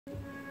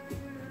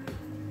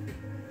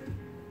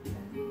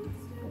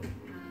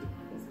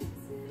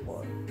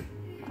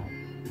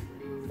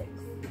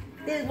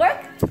Did it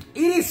work?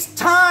 It is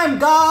time,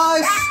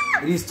 guys.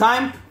 It is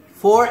time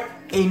for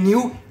a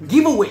new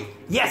giveaway.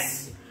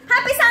 Yes.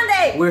 Happy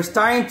Sunday. We're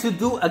starting to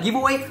do a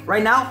giveaway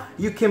right now.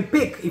 You can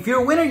pick, if you're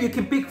a winner, you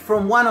can pick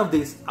from one of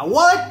these: a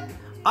wallet,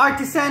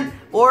 artisan,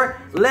 or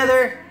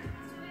leather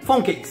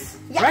phone case.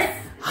 Yes. Right?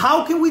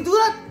 How can we do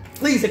that?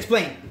 Please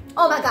explain.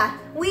 Oh my God,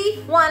 we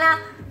wanna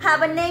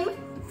have a name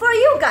for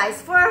you guys,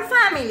 for our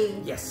family.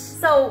 Yes.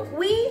 So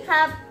we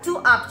have two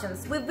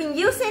options. We've been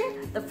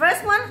using the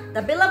first one,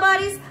 the Villa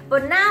Buddies,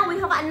 but now we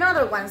have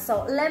another one.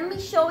 So let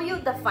me show you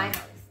the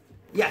finalists.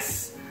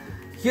 Yes.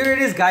 Here it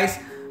is, guys.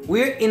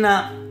 We're in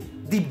a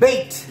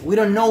debate. We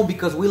don't know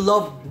because we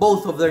love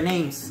both of their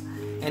names.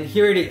 And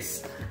here it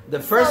is. The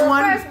first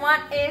one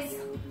is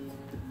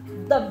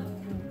the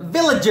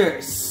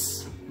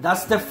Villagers.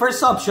 That's the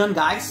first option,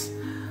 guys.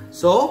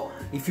 So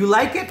if you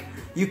like it,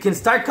 you can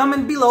start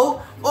comment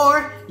below,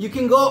 or you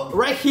can go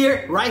right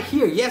here,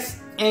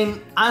 yes, and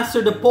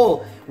answer the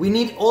poll. We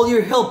need all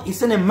your help.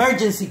 It's an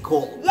emergency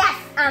call. Yes,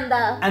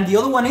 and the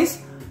other one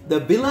is the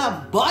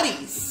Villa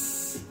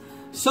Buddies.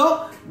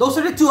 So those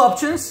are the two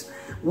options.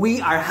 We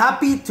are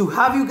happy to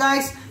have you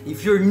guys.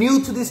 If you're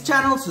new to this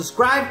channel,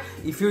 subscribe.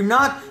 If you're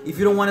not, if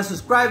you don't want to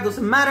subscribe,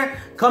 doesn't matter.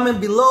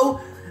 Comment below,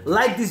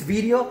 like this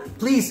video.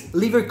 Please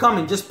leave your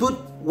comment. Just put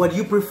what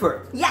you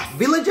prefer. Yes.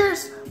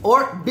 Villagers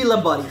or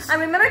Villa Buddies.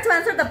 And remember to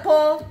answer the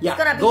poll. Yeah,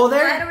 it's gonna be go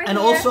there right over and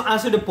here. also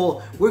answer the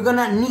poll. We're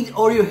gonna need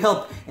all your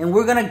help, and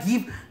we're gonna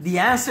give the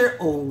answer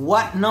of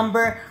what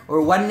number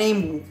or what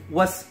name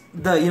was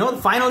the the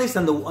finalist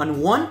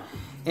and won,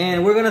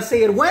 and we're gonna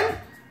say it when?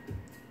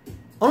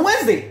 On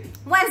Wednesday.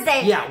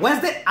 Wednesday. Yeah,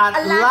 Wednesday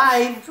at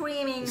live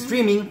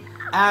streaming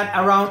at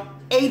around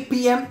 8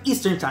 p.m.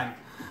 Eastern time.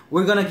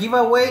 We're gonna do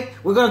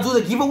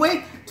the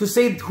giveaway to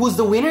say who's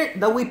the winner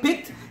that we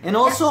picked, and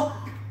also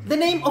the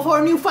name of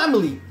our new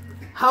family.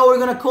 How we're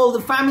gonna call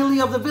the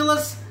family of the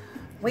villas?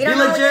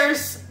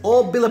 Villagers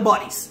or Villa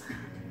Buddies.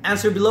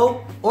 Answer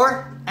below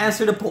or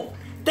answer the poll.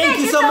 Thank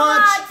you so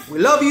much. We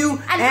love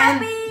you. And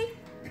happy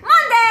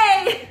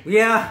Monday.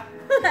 Yeah.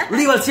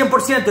 Live al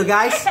 100%,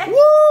 guys. Woo!